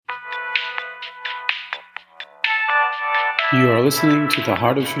You are listening to the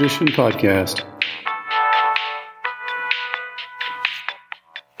Heart of Tradition podcast.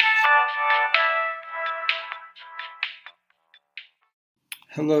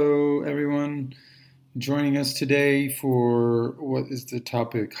 Hello, everyone. Joining us today for what is the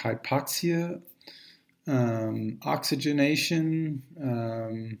topic? Hypoxia, oxygenation,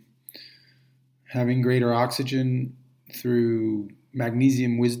 having greater oxygen through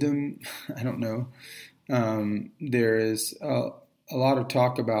magnesium wisdom. I don't know. There is a lot of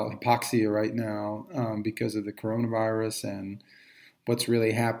talk about hypoxia right now because of the coronavirus and what's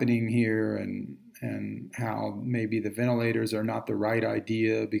really happening here, and how maybe the ventilators are not the right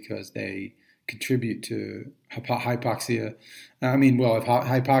idea because they contribute to hypoxia. If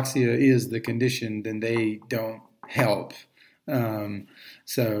hypoxia is the condition, then they don't help.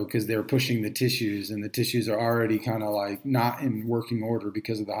 Because they're pushing the tissues, and the tissues are already kind of like not in working order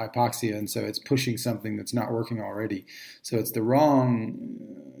because of the hypoxia, and so it's pushing something that's not working already. So it's the wrong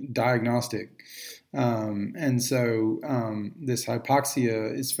diagnostic. This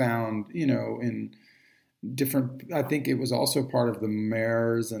hypoxia is found, in different. I think it was also part of the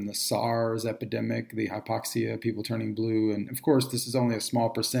MERS and the SARS epidemic, the hypoxia, people turning blue, and of course, this is only a small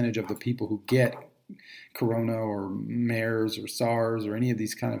percentage of the people who get corona or MERS or SARS or any of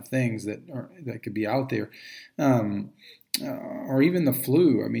these kind of things that could be out there, or even the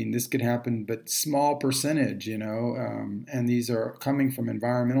flu. I mean, this could happen, but small percentage, and these are coming from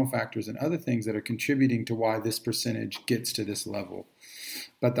environmental factors and other things that are contributing to why this percentage gets to this level.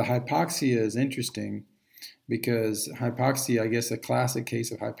 But the hypoxia is interesting because hypoxia, I guess a classic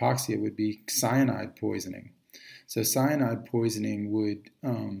case of hypoxia would be cyanide poisoning. So cyanide poisoning would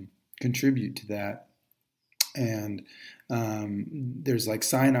contribute to that. And there's like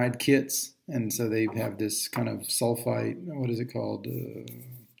cyanide kits, and so they have this kind of sulfite, what is it called?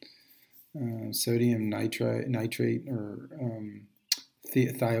 Sodium nitrate or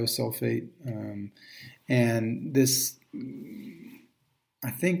thiosulfate. And this,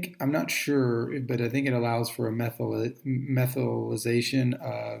 I'm not sure, but I think it allows for a methylation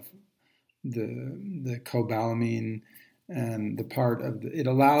of the cobalamin, and it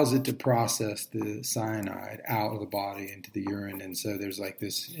allows it to process the cyanide out of the body into the urine. And so there's like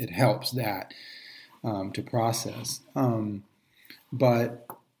this, it helps that to process. But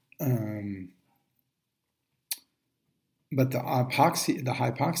the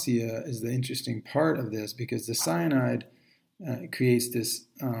hypoxia is the interesting part of this, because the cyanide creates this,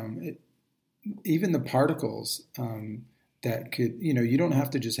 even the particles, that could, you don't have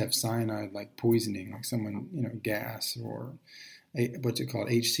to just have cyanide like poisoning, like someone, gas, or what's it called,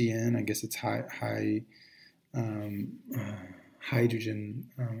 HCN, I guess it's hydrogen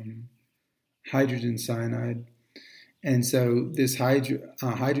cyanide. And so this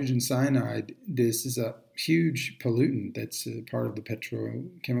hydrogen cyanide, this is a huge pollutant that's a part of the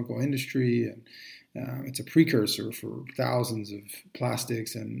petrochemical industry, and it's a precursor for thousands of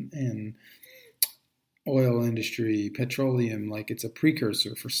plastics and oil industry, petroleum. Like, it's a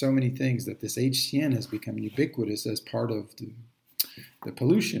precursor for so many things that this HCN has become ubiquitous as part of the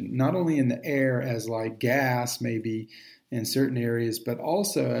pollution, not only in the air as like gas maybe in certain areas, but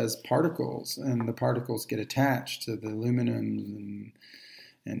also as particles, and the particles get attached to the aluminums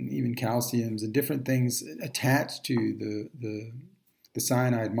and even calciums and different things attached to the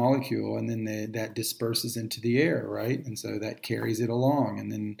cyanide molecule, and then that disperses into the air, right? And so that carries it along, and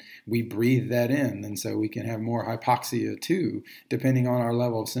then we breathe that in, and so we can have more hypoxia too, depending on our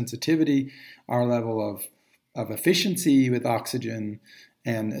level of sensitivity, our level of efficiency with oxygen,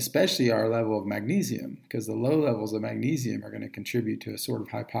 and especially our level of magnesium, because the low levels of magnesium are going to contribute to a sort of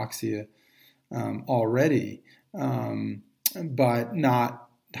hypoxia already, but not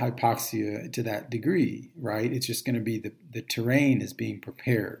hypoxia to that degree, right? It's just going to be the terrain is being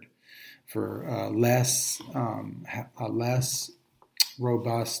prepared for a less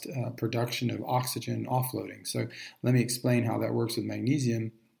robust production of oxygen offloading. So let me explain how that works with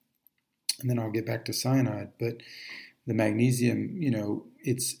magnesium, and then I'll get back to cyanide. But the magnesium,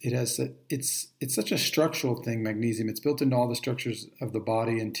 it's such a structural thing, magnesium. It's built into all the structures of the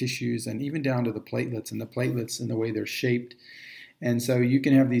body and tissues, and even down to the platelets, and the way they're shaped. And so you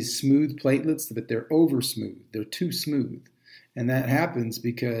can have these smooth platelets, but they're over smooth. They're too smooth. And that happens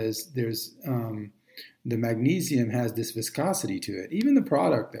because there's the magnesium has this viscosity to it. Even the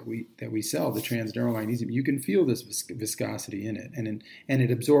product that we sell, the transdermal magnesium, you can feel this viscosity in it, and it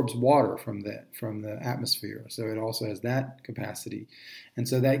absorbs water from the atmosphere. So it also has that capacity. And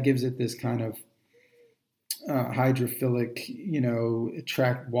so that gives it this kind of hydrophilic,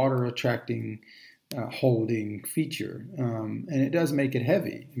 water attracting holding feature, and it does make it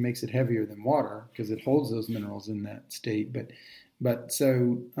heavy. It makes it heavier than water because it holds those minerals in that state. But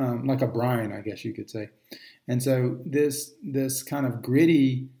so like a brine, I guess you could say. And so this kind of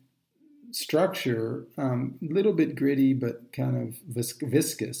gritty structure, little bit gritty, but kind of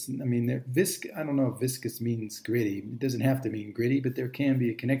viscous. I mean, I don't know if viscous means gritty. It doesn't have to mean gritty, but there can be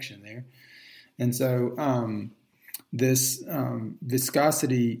a connection there. And so this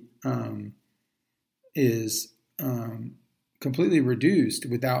viscosity is completely reduced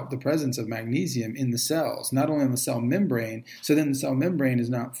without the presence of magnesium in the cells, not only on the cell membrane. So then the cell membrane is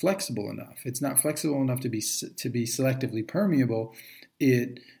not flexible enough. It's not flexible enough to be selectively permeable.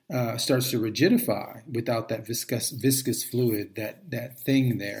 It starts to rigidify without that viscous fluid, that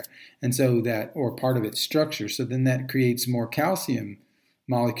thing there, and so or part of its structure. So then that creates more calcium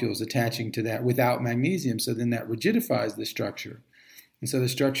molecules attaching to that without magnesium. So then that rigidifies the structure. And so the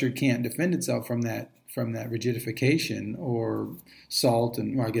structure can't defend itself from that rigidification, or salt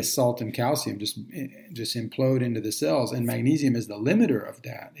and calcium just implode into the cells. And magnesium is the limiter of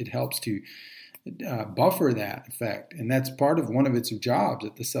that. It helps to buffer that effect, and that's part of one of its jobs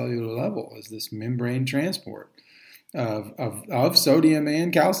at the cellular level, is this membrane transport of sodium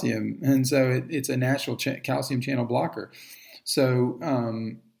and calcium. And so it's a natural calcium channel blocker. So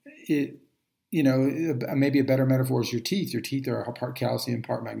maybe a better metaphor is your teeth. Your teeth are part calcium,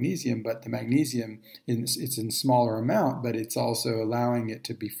 part magnesium, but the magnesium, it's in smaller amount, but it's also allowing it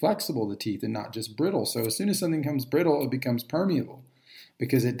to be flexible, the teeth, and not just brittle. So as soon as something becomes brittle, it becomes permeable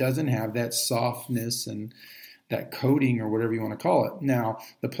because it doesn't have that softness and that coating or whatever you want to call it. Now,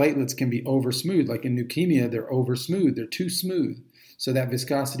 the platelets can be over smooth. Like in leukemia, they're over smooth. They're too smooth. So that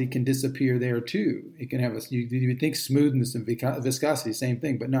viscosity can disappear there too. It can have you would think smoothness and viscosity, same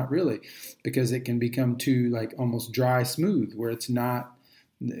thing, but not really, because it can become too like almost dry smooth, where it's not.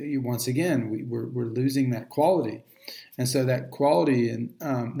 Once again, we're losing that quality, and so that quality and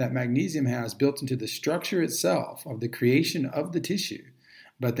that magnesium has built into the structure itself of the creation of the tissue,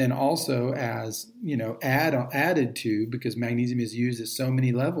 but then also as added to, because magnesium is used at so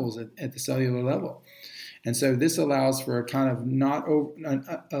many levels at the cellular level. And so this allows for a kind of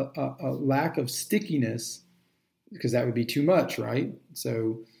a lack of stickiness, because that would be too much, right?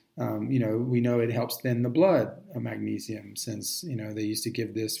 So, we know it helps thin the blood, magnesium, since, they used to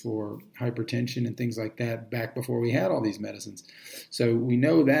give this for hypertension and things like that back before we had all these medicines. So we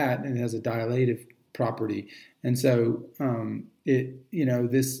know that, and it has a dilative property. And so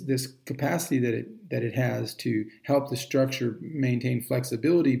this capacity that it has to help the structure maintain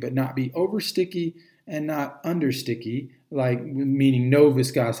flexibility, but not be over sticky and not under sticky, like meaning no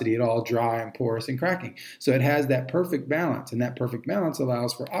viscosity at all, dry and porous and cracking. So it has that perfect balance, and that perfect balance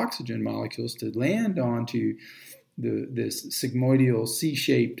allows for oxygen molecules to land onto this sigmoidal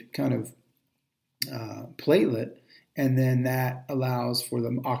C-shaped kind of platelet, and then that allows for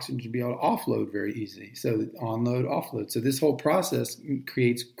the oxygen to be able to offload very easily. So onload, offload. So this whole process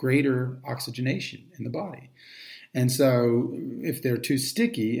creates greater oxygenation in the body. And so if they're too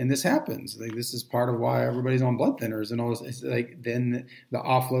sticky, and this happens, like this is part of why everybody's on blood thinners and all this, it's like then the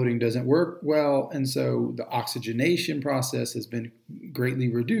offloading doesn't work well. And so the oxygenation process has been greatly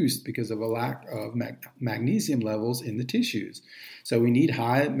reduced because of a lack of magnesium levels in the tissues. So we need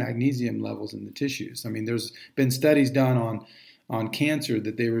high magnesium levels in the tissues. I mean, there's been studies done on cancer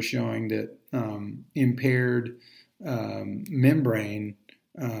that they were showing that impaired membrane,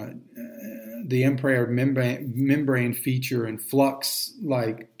 the impaired membrane feature and flux,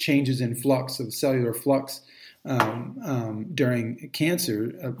 like changes in flux of cellular flux during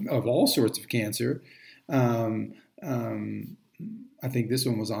cancer, of all sorts of cancer. I think this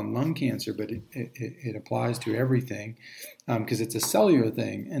one was on lung cancer, but it applies to everything because it's a cellular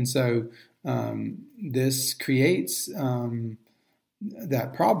thing. And so this creates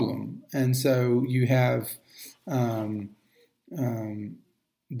that problem. And so you have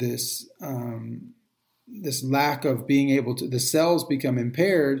this lack of being able to, the cells become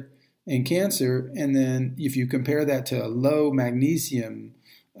impaired in cancer, and then if you compare that to low magnesium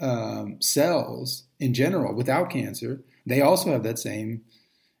cells in general without cancer, they also have that same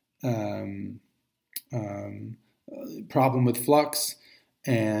problem with flux,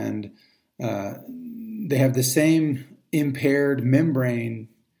 and they have the same impaired membrane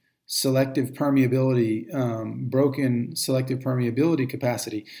selective permeability, broken selective permeability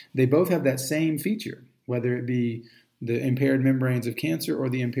capacity. They both have that same feature, whether it be the impaired membranes of cancer or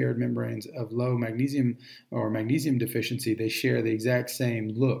the impaired membranes of low magnesium or magnesium deficiency. They share the exact same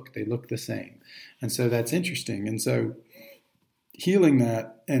look. They look the same. And so that's interesting. And so healing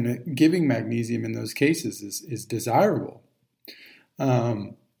that and giving magnesium in those cases is desirable.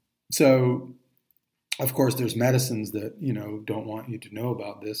 So Of course, there's medicines that, don't want you to know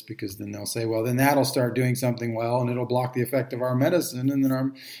about this, because then they'll say, well, then that'll start doing something well and it'll block the effect of our medicine. And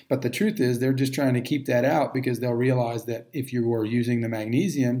then but the truth is they're just trying to keep that out, because they'll realize that if you were using the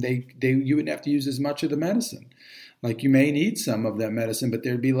magnesium, you wouldn't have to use as much of the medicine. Like, you may need some of that medicine, but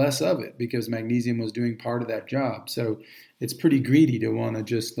there'd be less of it because magnesium was doing part of that job. So it's pretty greedy to want to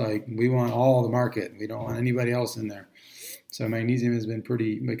just we want all the market. We don't want anybody else in there. So magnesium has been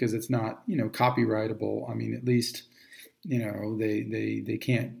pretty, because it's not, copyrightable. I mean, at least, they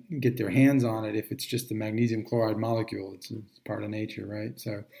can't get their hands on it if it's just the magnesium chloride molecule. It's part of nature, right?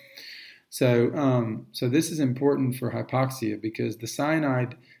 So this is important for hypoxia, because the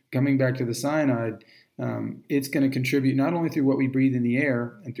cyanide, coming back to the cyanide, it's going to contribute not only through what we breathe in the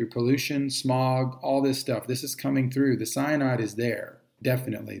air and through pollution, smog, all this stuff. This is coming through. The cyanide is there,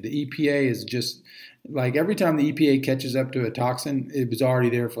 definitely. The EPA is just every time the EPA catches up to a toxin, it was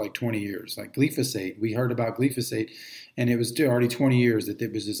already there for 20 years. Like glyphosate, we heard about glyphosate, and it was already 20 years that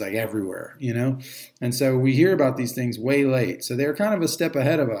it was just everywhere, And so we hear about these things way late. So they're kind of a step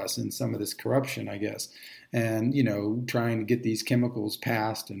ahead of us in some of this corruption, I guess. And, trying to get these chemicals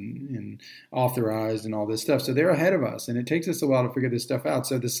passed and authorized and all this stuff. So they're ahead of us, and it takes us a while to figure this stuff out.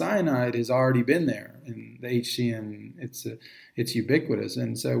 So the cyanide has already been there, and the HCN, it's ubiquitous.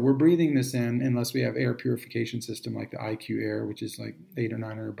 And so we're breathing this in unless we have air purification system like the IQ Air, which is $800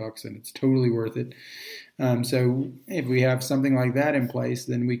 or $900, and it's totally worth it. So if we have something like that in place,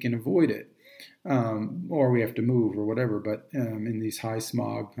 then we can avoid it. Or we have to move or whatever. But in these high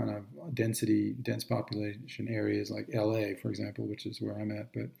smog kind of dense population areas like LA, for example, which is where I'm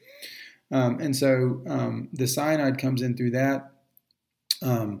at. But the cyanide comes in through that.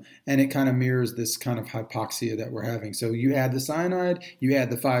 And it kind of mirrors this kind of hypoxia that we're having. So you add the cyanide, you add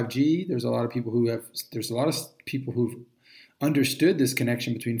the 5G. There's a lot of people who've understood this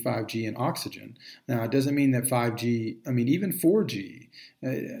connection between 5G and oxygen. Now, it doesn't mean that 5G, even 4G,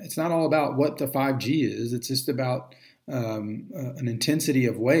 it's not all about what the 5G is. It's just about an intensity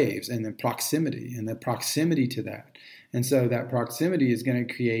of waves and the proximity to that. And so that proximity is going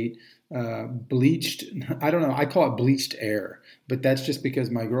to create bleached, I call it bleached air, but that's just because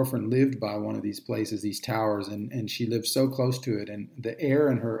my girlfriend lived by one of these places, these towers, and she lived so close to it. And the air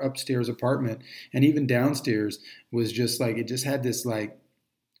in her upstairs apartment and even downstairs was just it just had this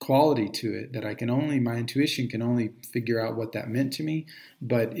quality to it that my intuition can only figure out what that meant to me,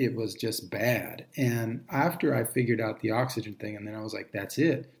 but it was just bad. And after I figured out the oxygen thing, and then I was like, that's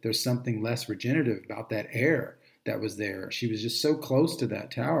it. There's something less regenerative about that air that was there. She was just so close to that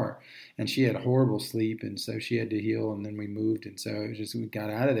tower, and she had horrible sleep, and so she had to heal, and then we moved, and so it was just, we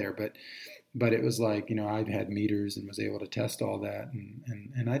got out of there. But it was I'd had meters and was able to test all that,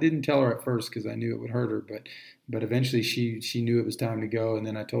 and I didn't tell her at first because I knew it would hurt her, but eventually she knew it was time to go, and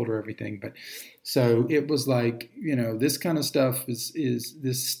then I told her everything. But so it was this kind of stuff is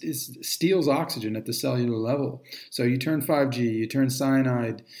steals oxygen at the cellular level. So you turn 5G, you turn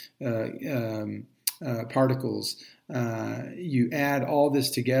cyanide particles, you add all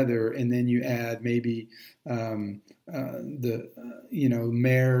this together, and then you add maybe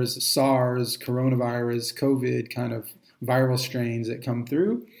MERS, SARS, coronavirus, COVID kind of viral strains that come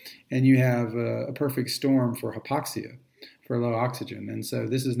through, and you have a perfect storm for hypoxia, for low oxygen. And so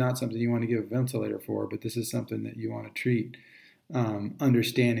this is not something you want to give a ventilator for, but this is something that you want to treat.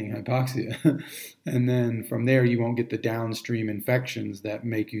 Understanding hypoxia. And then from there, you won't get the downstream infections that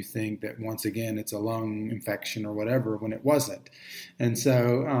make you think that once again it's a lung infection or whatever when it wasn't. And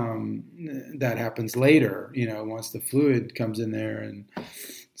so that happens later, once the fluid comes in there. And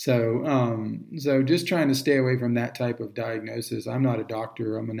so just trying to stay away from that type of diagnosis. I'm not a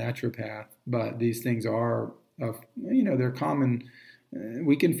doctor, I'm a naturopath, but these things are, they're common.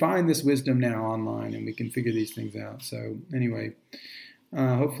 We can find this wisdom now online, and we can figure these things out. So anyway,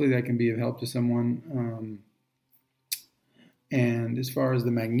 hopefully that can be of help to someone. And as far as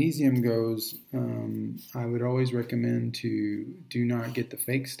the magnesium goes, I would always recommend to do not get the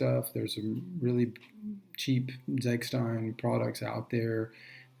fake stuff. There's some really cheap Zechstein products out there,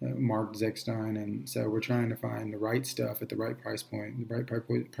 marked Zechstein, and so we're trying to find the right stuff at the right price point. The right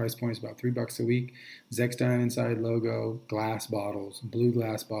price point is about $3 a week. Zechstein inside logo, glass bottles, blue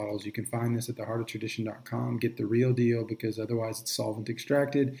glass bottles. You can find this at theheartoftradition.com. Get the real deal, because otherwise it's solvent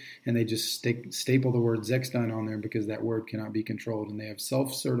extracted, and they just staple the word Zechstein on there because that word cannot be controlled, and they have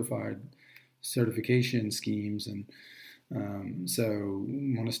self-certified certification schemes, and so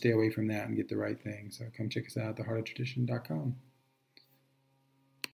we want to stay away from that and get the right thing. So come check us out at theheartoftradition.com.